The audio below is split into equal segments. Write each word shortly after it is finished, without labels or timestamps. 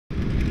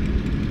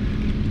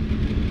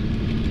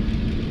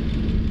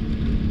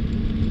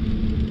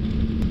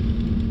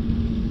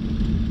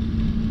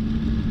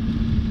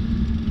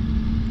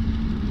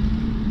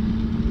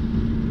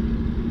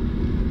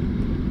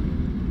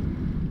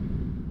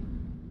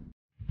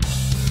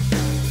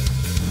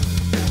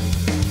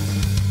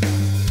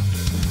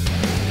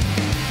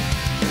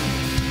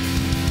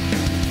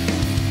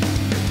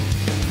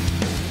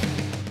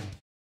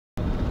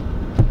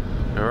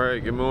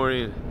Alright, good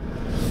morning.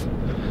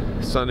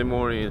 Sunday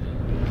morning,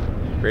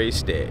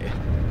 race day.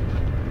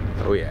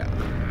 Oh yeah.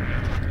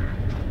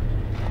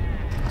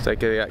 Looks like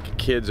they got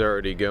kids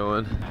already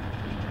going.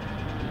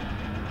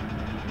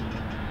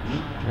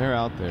 They're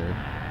out there.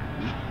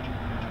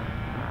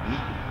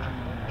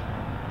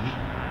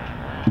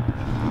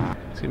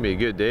 It's gonna be a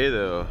good day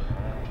though.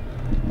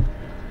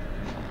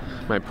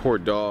 My poor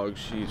dog,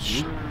 she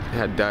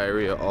had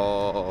diarrhea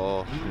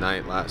all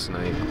night last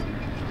night.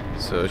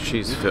 So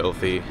she's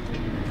filthy.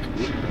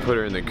 I put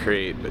her in the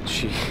crate, but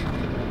she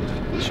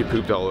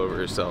pooped all over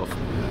herself.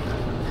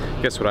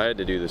 Guess what I had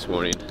to do this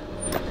morning?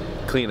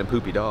 Clean a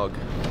poopy dog.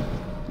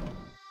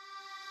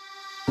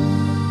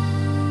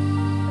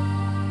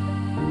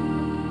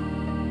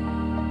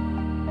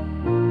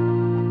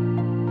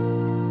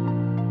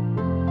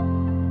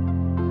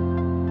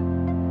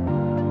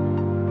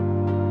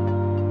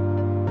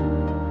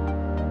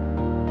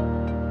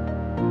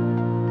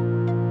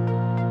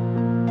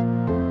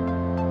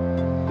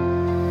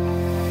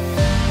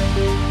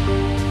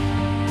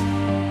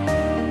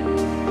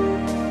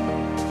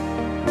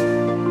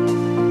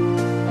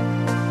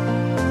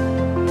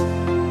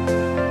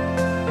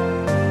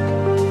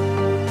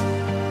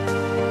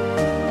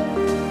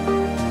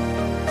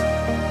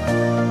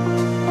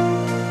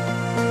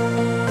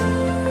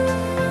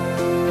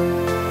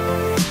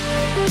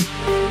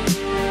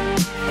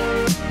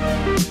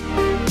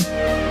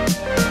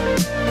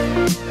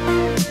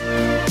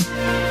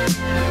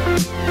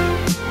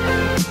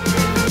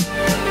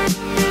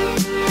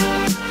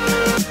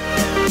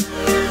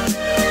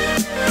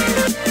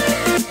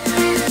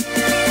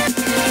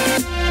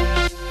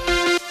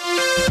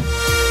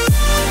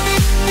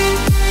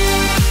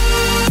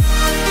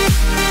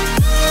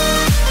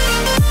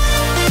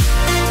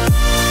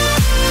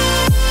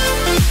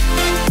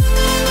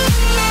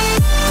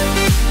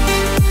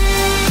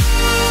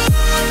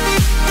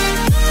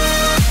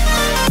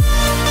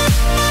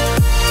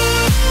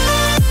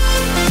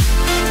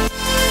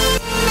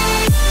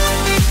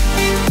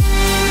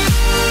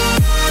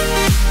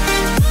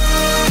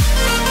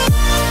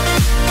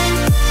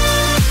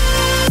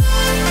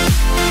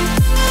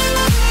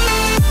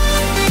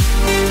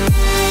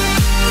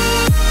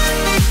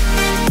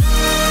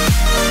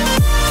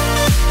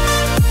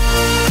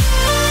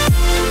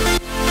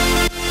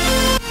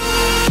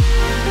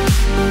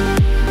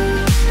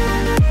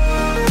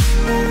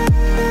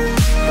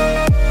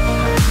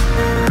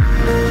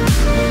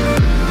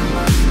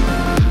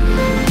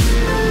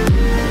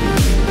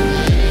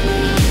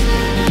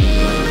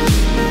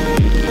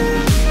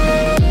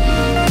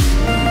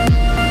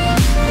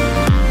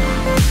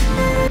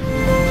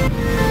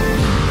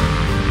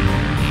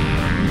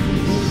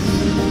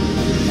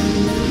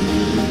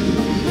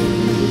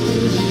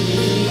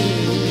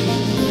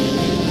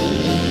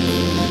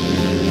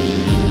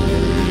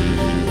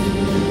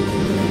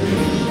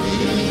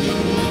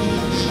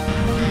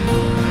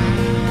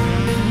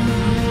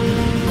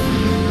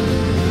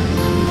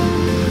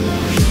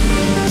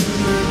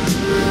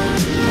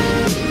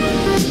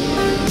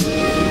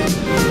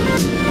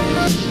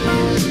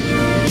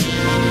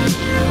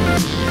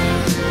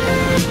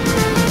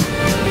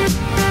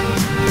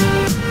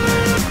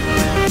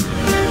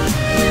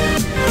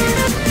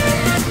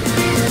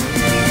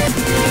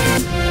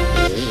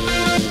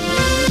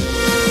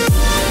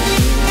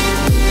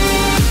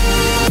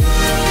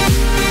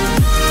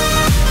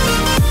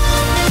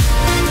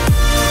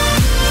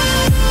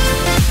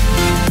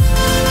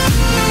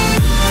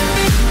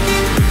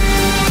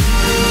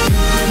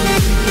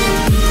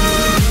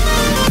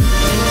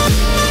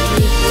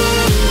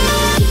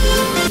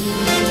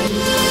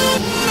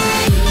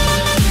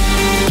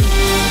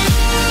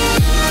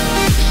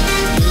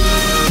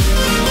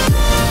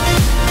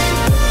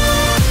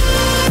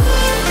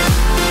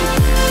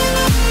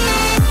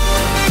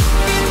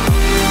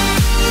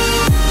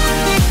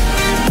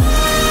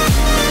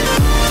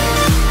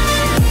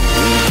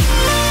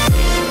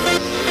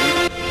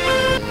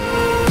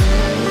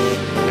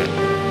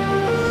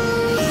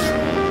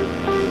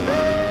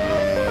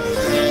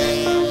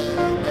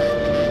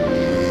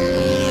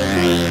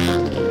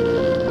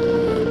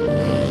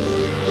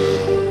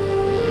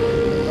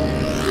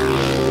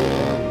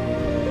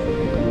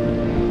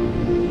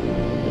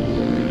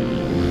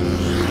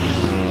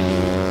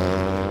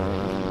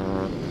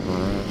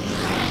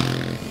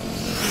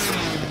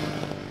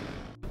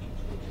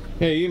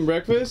 Hey, you eating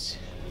breakfast?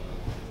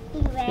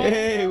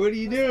 Hey, what are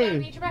you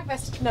doing? Eat your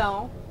breakfast.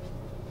 No.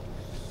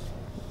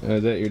 Oh,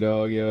 is that your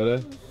dog,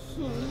 Yoda?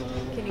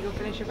 Can you go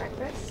finish your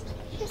breakfast?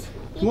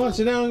 Come on,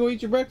 sit down and go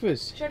eat your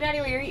breakfast. Show Daddy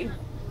what you're eating.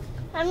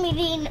 I'm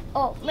eating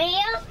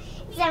oatmeal,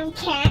 some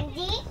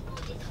candy.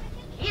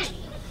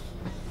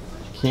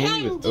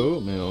 Candy with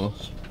oatmeal.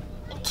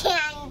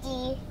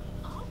 Candy.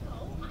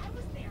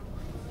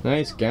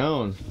 Nice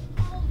gown.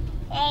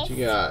 What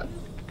you got?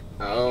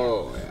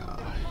 Oh, yeah.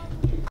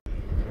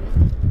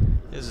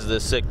 This is the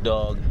sick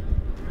dog.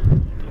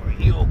 Are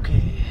you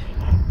okay?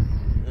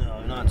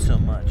 No, not so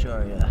much,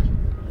 are ya?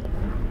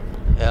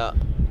 Yeah,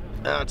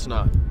 that's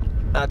not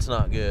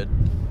good.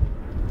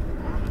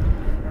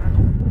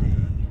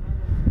 Dang.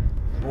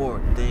 Poor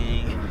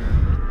thing.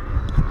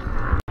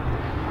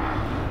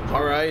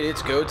 All right,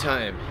 it's go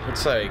time.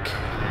 It's like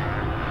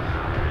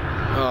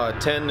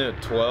 10 to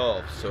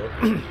 12, so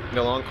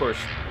the long course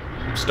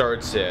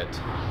starts at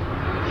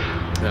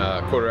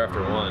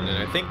 1:15, and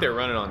I think they're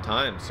running on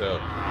time, so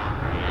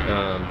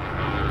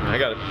I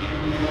got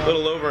a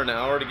little over an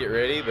hour to get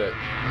ready, but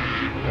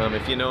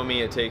if you know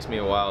me, it takes me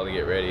a while to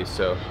get ready,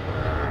 so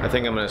I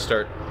think I'm gonna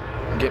start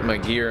getting my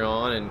gear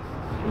on and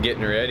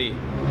getting ready.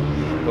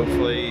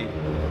 Hopefully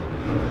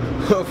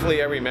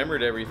I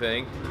remembered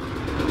everything.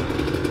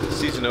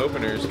 Season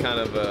opener is kind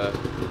of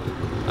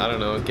I don't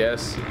know, I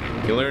guess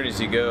you learn as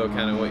you go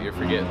kind of what you're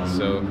forgetting,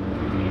 so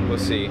we'll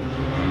see.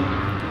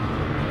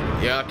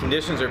 Yeah,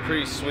 conditions are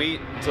pretty sweet.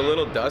 It's a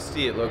little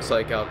dusty, it looks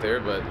like, out there,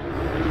 but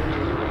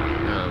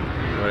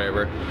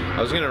whatever.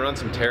 I was gonna run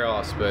some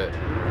tear-offs, but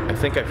I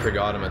think I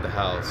forgot them at the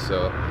house,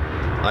 so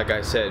like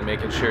I said,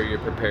 making sure you're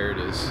prepared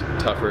is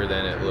tougher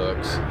than it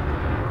looks.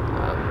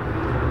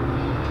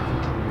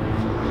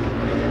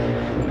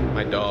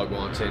 My dog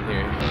wants in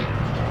here.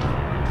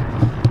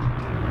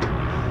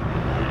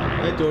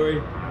 Hi, Dory.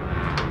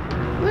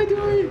 Hi,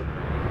 Dory.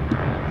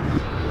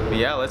 But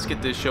yeah, let's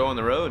get this show on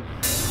the road.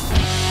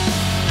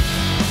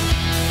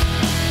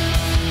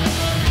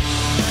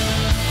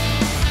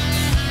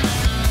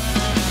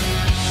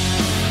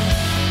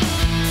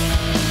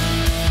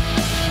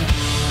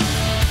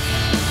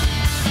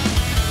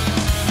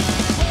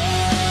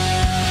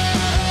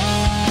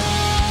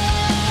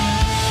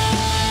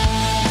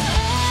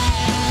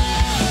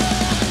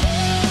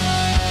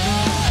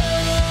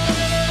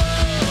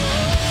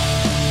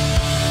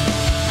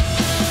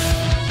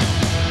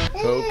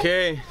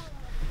 Okay,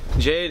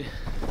 Jade,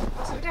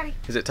 So, Daddy.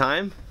 is it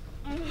time?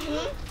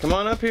 Come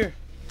on up here.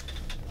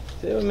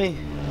 Stay with me.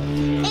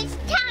 It's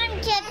time,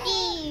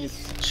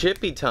 Chippies.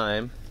 Chippy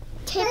time.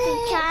 Chippy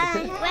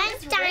time.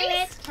 When's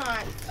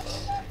time?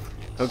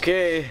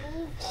 Okay,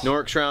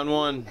 NORCS round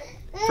 1.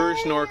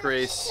 First NORC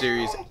race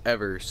series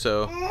ever,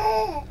 so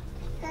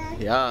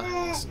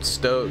yeah,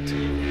 stoked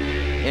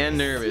and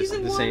nervous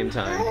at the same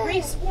time.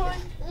 Race 1. Are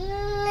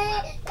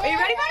you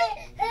ready,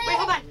 buddy? Wait,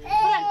 hold on.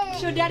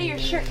 Show Daddy your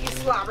shirt, you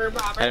slobber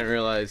bobber. I didn't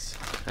realize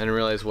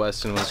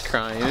Weston was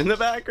crying in the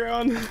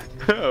background.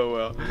 Oh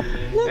well.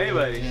 Look. Hey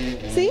buddy.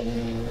 See?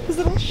 His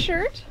little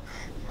shirt.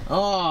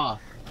 Oh,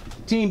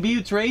 Team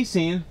Buttes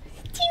Racing.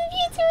 Team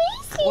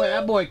Racing. Boy,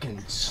 that boy can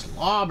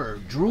slobber,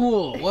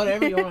 drool,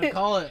 whatever you want to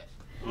call it.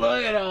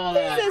 Look at all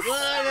that. Look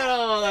at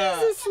all that.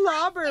 He's a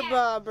slobber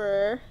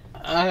bobber.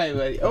 Alright,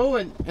 buddy. Oh,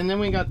 and then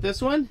we got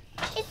this one.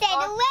 It said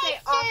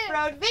racer.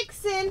 Offroad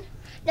Vixen.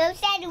 No, it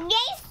said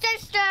racer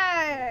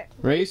shirt.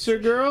 Racer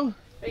girl.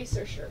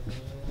 Racer shirt.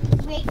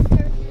 Racer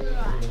shirt.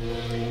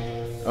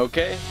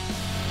 Okay,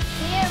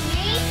 Here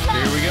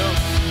here we go.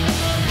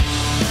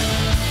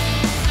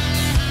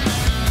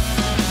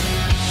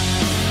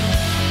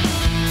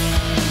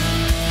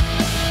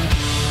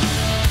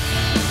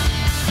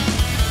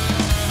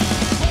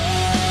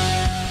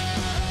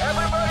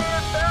 Everybody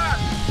is back!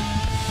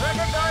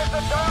 Recognize the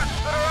dots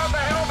that are on the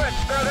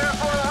helmets. They're there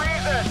for a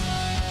reason.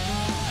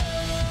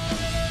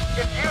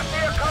 If you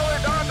see a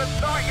colored dot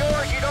that's not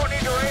yours, you don't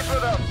need to race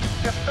with them.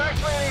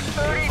 Especially these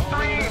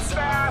 33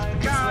 fast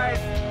guys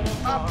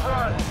up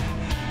front.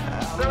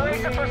 They're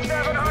racing for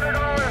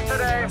 $700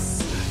 today.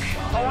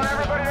 I want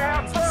everybody to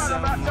have fun.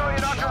 I'm not telling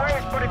you not to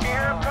race, but if you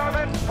hear them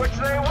coming, which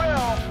they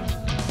will,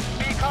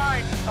 be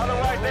kind.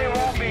 Otherwise, they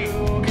won't be.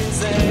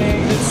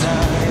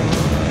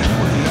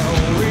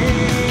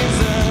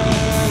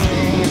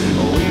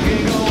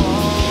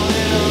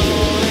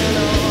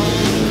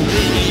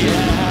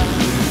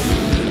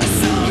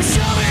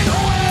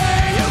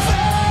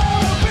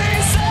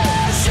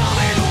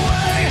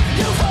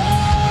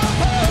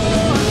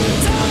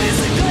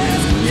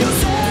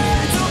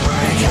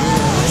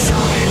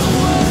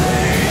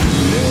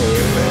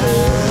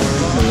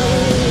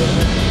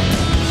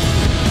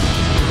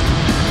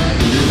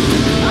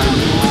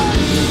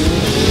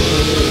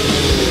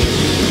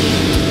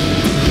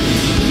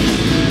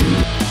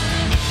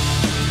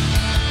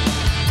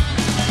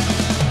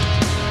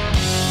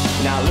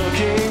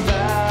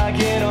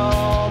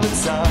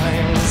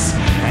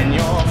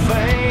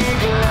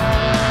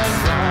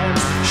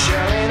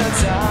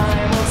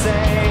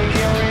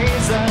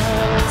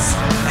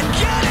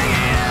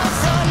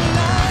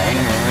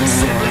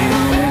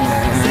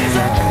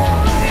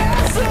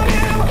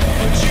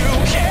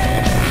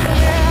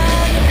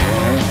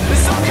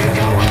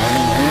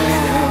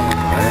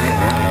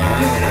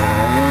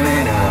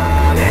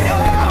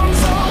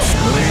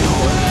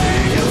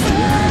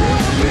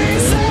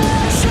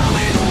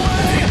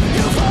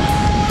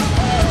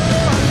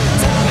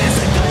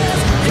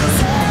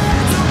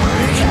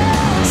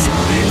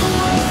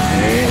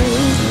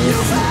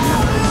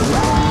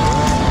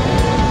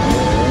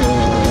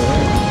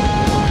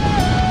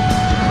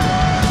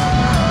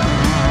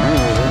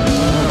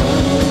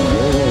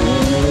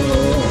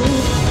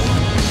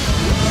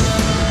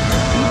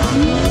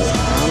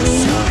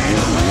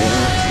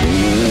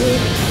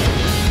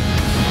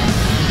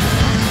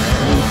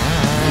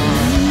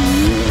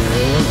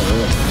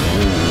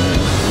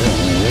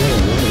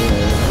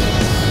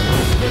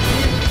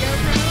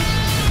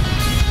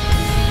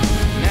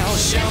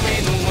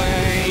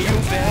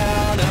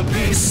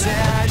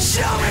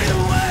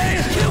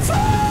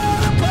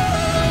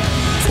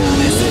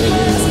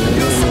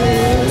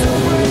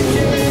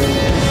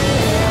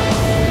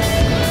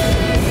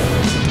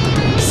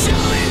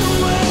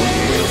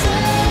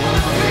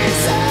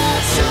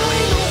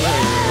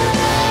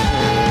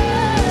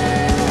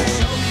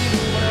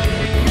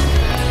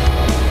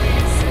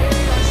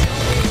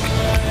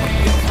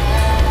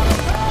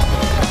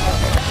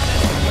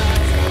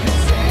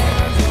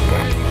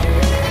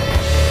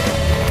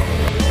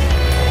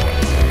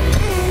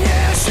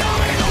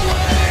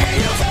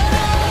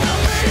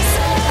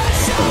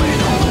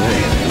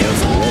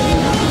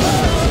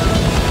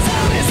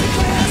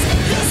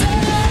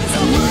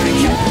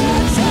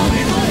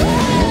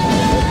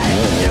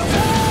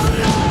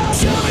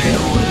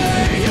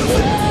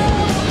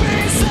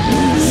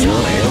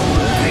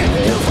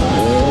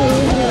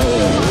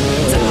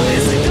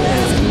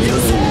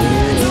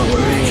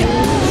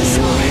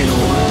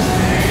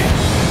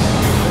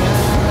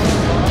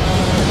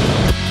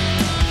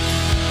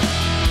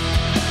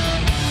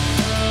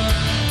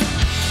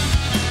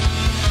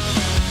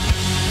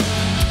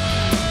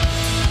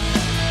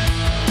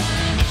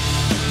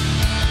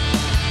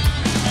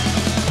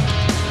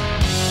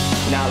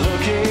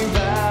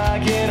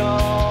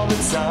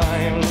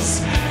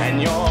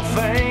 in your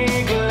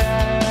fake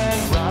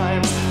land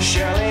rhymes.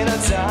 Surely the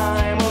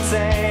time will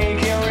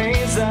take your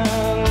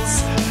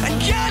reasons and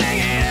getting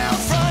it out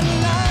front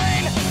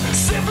line.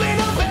 Simply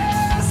the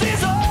best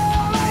is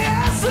all I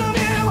ask of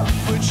you,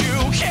 but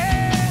you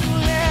can't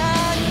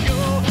let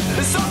go.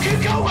 This song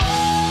could go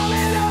on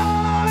and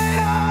on and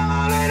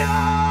on and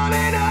on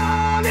and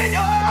on and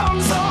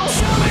on. So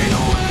show me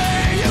the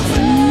way you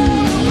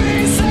found a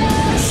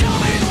pieces. Show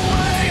me the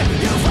way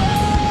you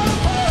fall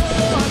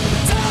apart.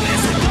 Time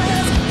is a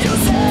glass you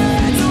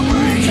said to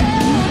break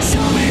it.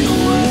 Show me the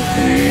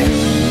way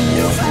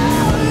you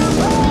found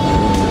apart.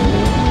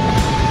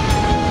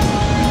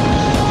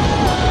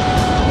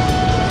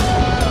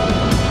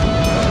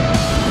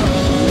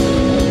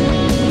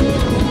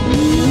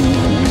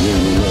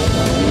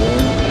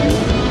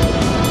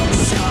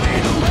 Show me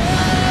the way.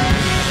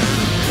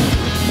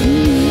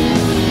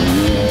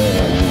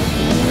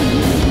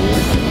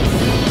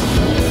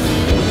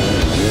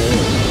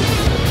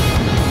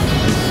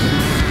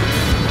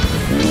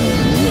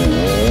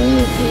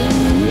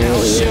 Now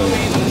show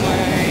me the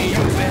way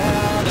you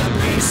found a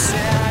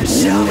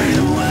pieces. Show me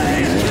the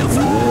way you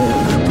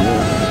found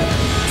apart.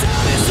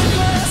 Time is the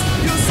glass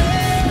you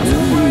said to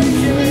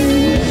break it.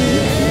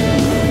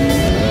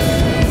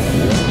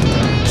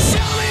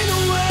 Show me the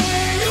way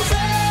you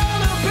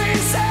found a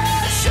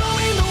pieces. Show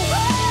me the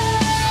way.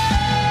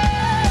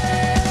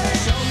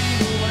 Show me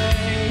the way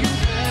you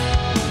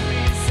found a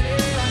pieces. Show me the way.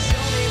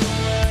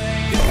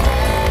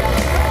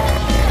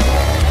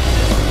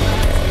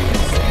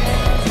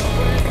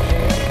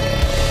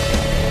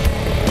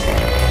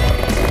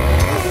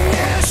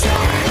 Yeah, show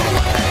me the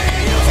way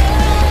you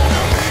found a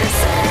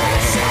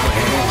pieces. Show me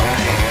the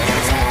way you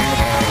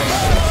found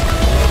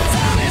apart.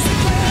 Time is the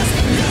glass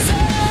you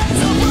said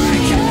to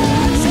break it.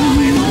 Show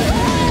me the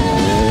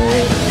way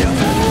you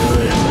found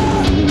apart.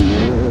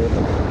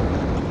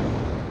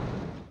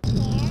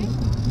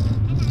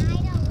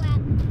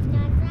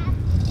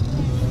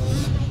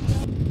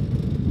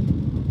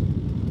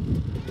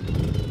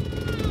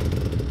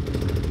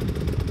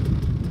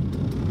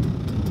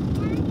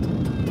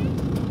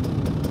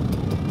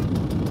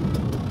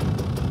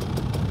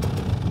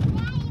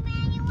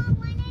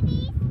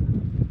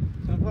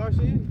 Sunflower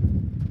seed?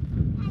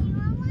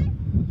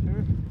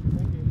 Sure,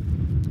 thank you.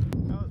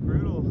 That was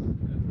brutal.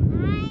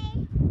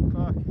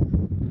 Fuck.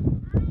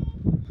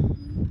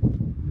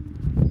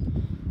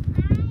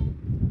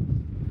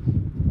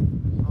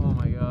 Oh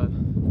my god.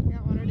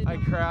 I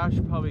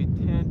crashed probably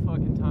 10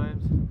 fucking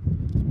times.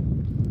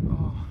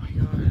 Oh my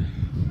god.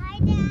 Hi,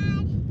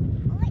 Dad.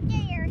 Look at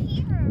your hair.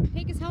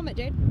 Take his helmet,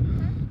 Jade.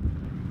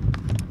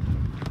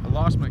 I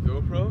lost my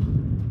GoPro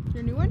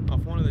Your new one?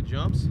 off one of the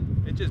jumps.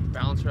 It just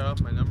bounced right off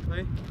my number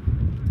plate.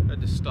 I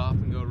had to stop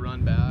and go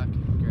run back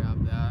and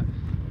grab that.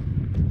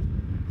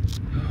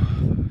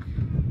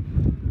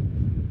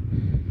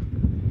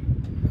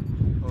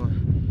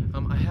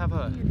 I have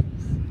a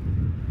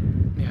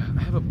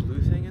I have a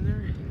blue thing in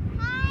there.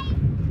 Hi.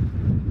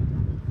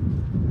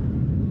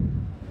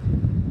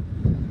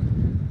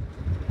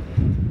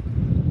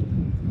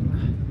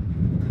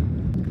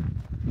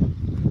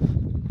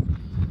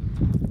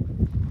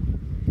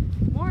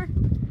 More.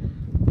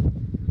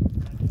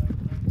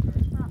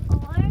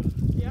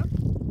 Yep.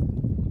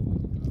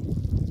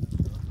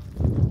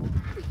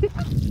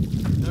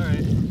 All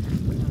right.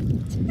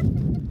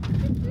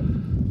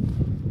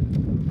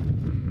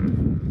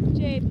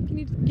 Jade, can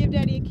you give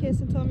Daddy a kiss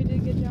and tell him you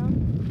did a good job?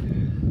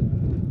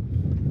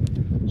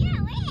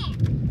 Yeah, wait.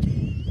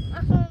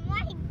 Oh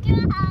my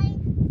God.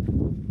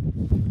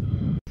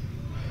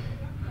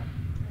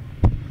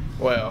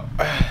 Well,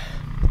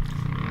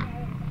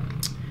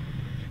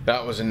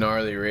 that was a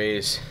gnarly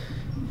race.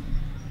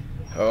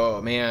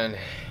 Oh man,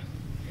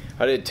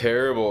 I did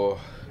terrible.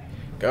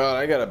 God,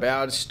 I got a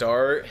bad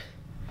start,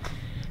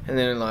 and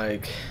then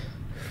like,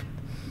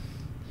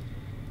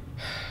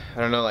 I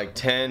don't know, like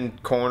 10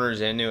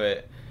 corners into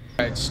it,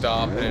 I'd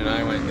stop and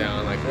I went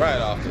down like right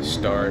off the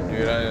start,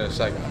 dude. I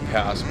just like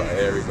passed by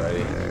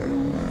everybody.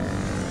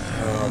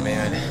 Oh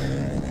man.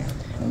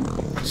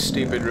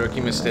 Stupid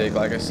rookie mistake.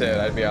 Like I said,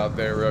 I'd be out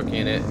there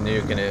rookieing it and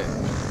nuking it.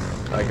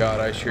 By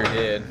God, I sure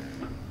did.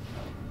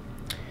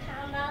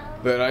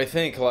 But I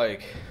think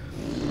like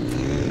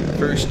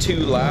first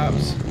 2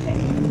 laps,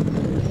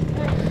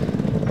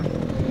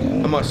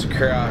 I must have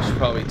crashed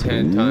probably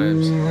 10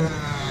 times.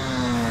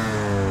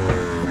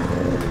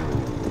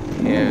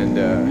 And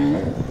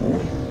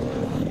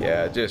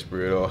yeah, just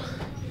brutal.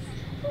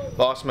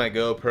 Lost my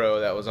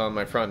GoPro that was on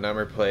my front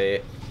number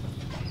plate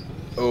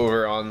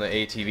over on the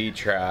ATV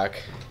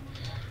track.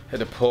 Had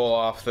to pull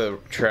off the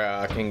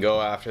track and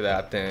go after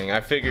that thing.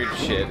 I figured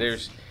shit,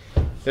 there's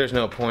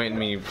no point in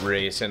me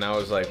racing. I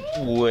was like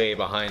way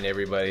behind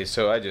everybody,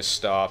 so I just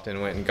stopped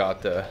and went and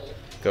got the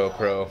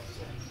GoPro.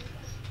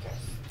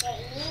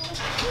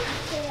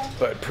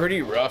 But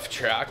pretty rough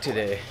track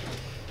today.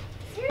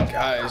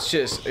 God,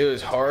 it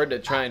was hard to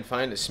try and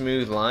find a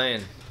smooth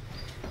line.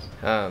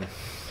 I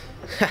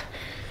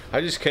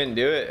just couldn't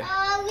do it.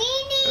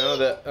 I know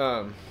that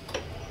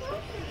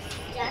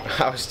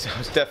I was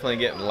definitely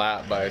getting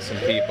lapped by some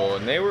people,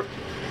 and they were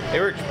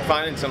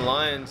finding some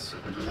lines.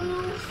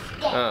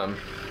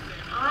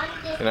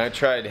 And I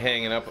tried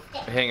hanging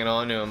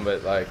on to them,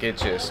 but like it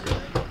just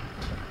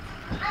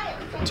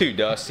too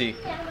dusty.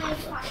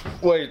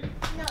 Way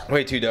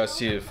too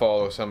dusty to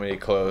follow somebody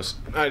close.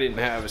 I didn't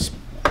have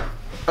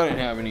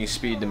any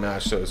speed to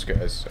match those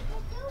guys. So.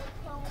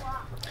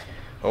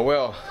 Oh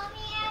well.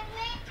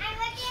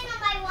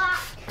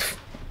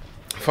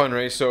 Fun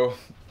race though.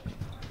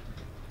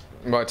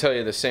 But I tell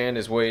you, the sand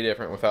is way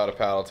different without a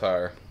paddle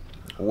tire.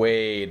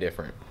 Way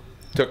different.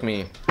 Took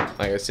me,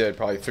 like I said,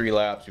 probably 3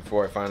 laps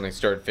before I finally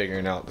started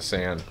figuring out the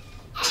sand.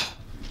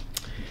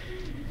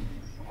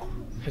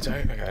 It's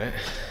alright, I got it.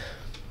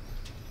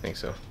 I think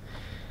so.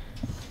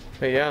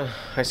 But yeah,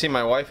 I see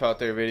my wife out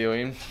there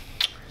videoing.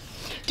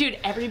 Dude,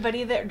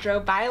 everybody that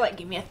drove by like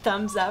give me a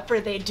thumbs up,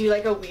 or they do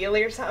like a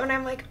wheelie or something.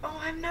 I'm like,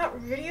 oh, I'm not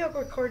video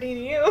recording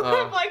you.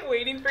 I'm like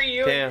waiting for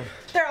you. Damn.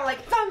 They're all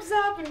like thumbs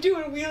up and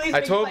doing wheelies.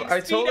 I told up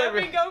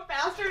and go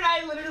faster, and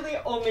I literally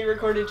only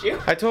recorded you.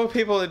 I told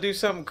people to do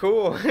something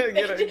cool.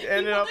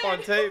 Ended up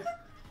on tape.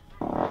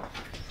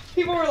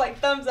 People were like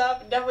thumbs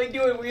up and definitely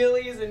doing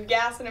wheelies and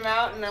gassing them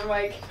out, and I'm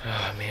like,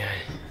 oh man,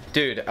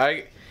 dude,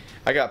 I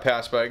got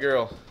passed by a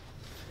girl.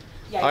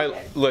 yeah,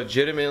 I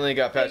legitimately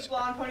got big passed.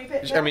 blonde pony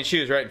pit. I mean, she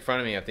was right in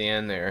front of me at the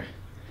end there.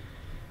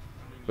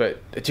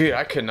 But dude,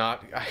 I could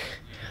not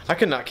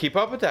keep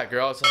up with that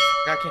girl. It's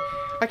like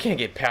I can't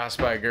get passed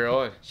by a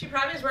girl. And, she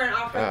probably is wearing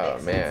off-road.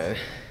 oh man,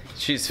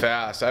 she's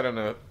fast. I don't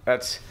know.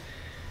 That's.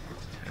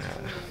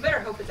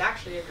 Better hope it's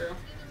actually a girl.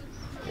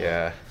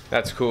 Yeah,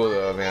 that's cool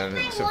though, man.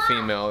 It's a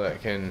female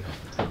that can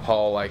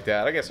haul like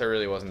that. I guess I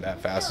really wasn't that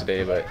fast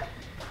today, but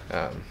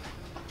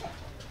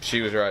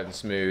she was riding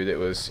smooth.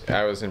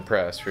 I was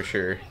impressed for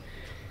sure.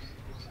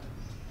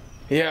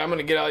 Yeah, I'm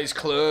gonna get all these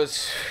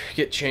clothes,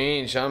 get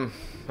changed. I'm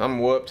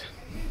whooped.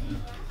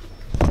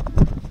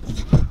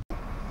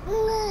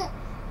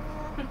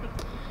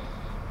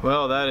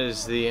 Well, that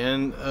is the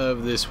end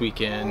of this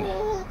weekend,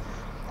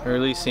 or at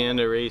least the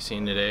end of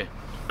racing today.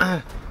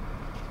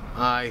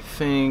 I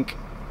think,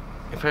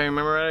 if I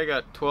remember right, I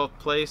got 12th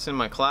place in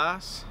my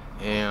class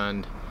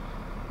and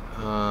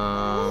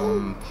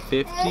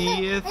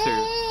 50th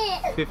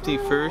or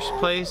 51st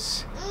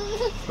place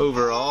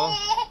overall.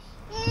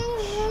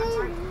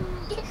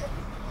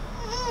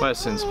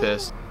 Weston's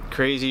pissed.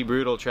 Crazy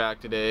brutal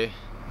track today.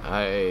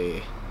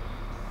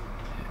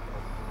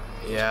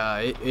 Yeah,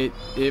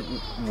 it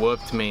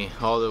whooped me.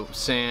 All the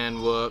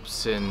sand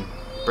whoops and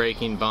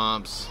braking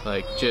bumps,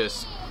 like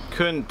just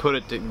couldn't put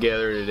it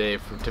together today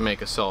to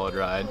make a solid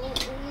ride.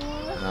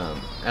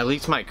 At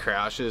least my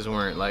crashes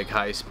weren't like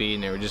high speed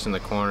and they were just in the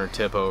corner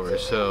tip over,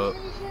 so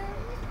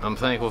I'm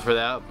thankful for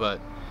that. But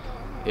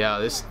yeah,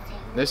 this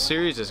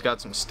series has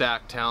got some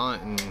stacked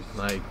talent, and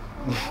like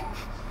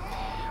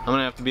I'm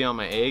gonna have to be on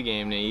my A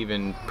game to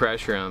even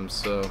pressure them.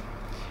 So,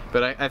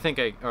 but I think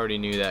I already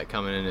knew that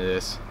coming into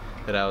this,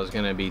 that I was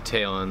gonna be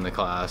tailing the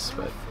class.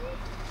 But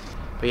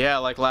yeah,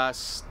 like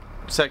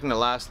second to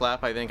last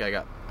lap, I think I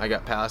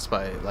got passed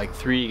by like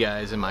 3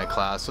 guys in my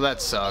class, so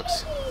that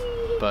sucks.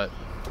 But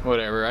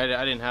whatever, I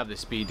didn't have the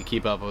speed to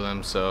keep up with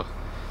them, so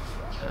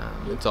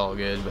it's all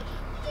good. But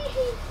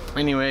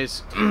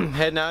anyways,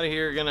 heading out of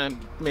here, gonna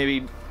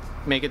maybe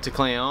make it to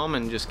Clayholme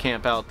and just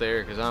camp out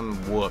there because I'm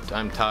whooped.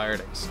 I'm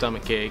tired,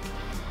 stomach ache,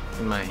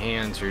 and my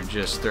hands are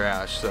just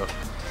thrashed. So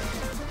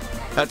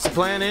that's the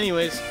plan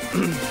anyways.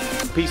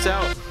 Peace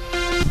out.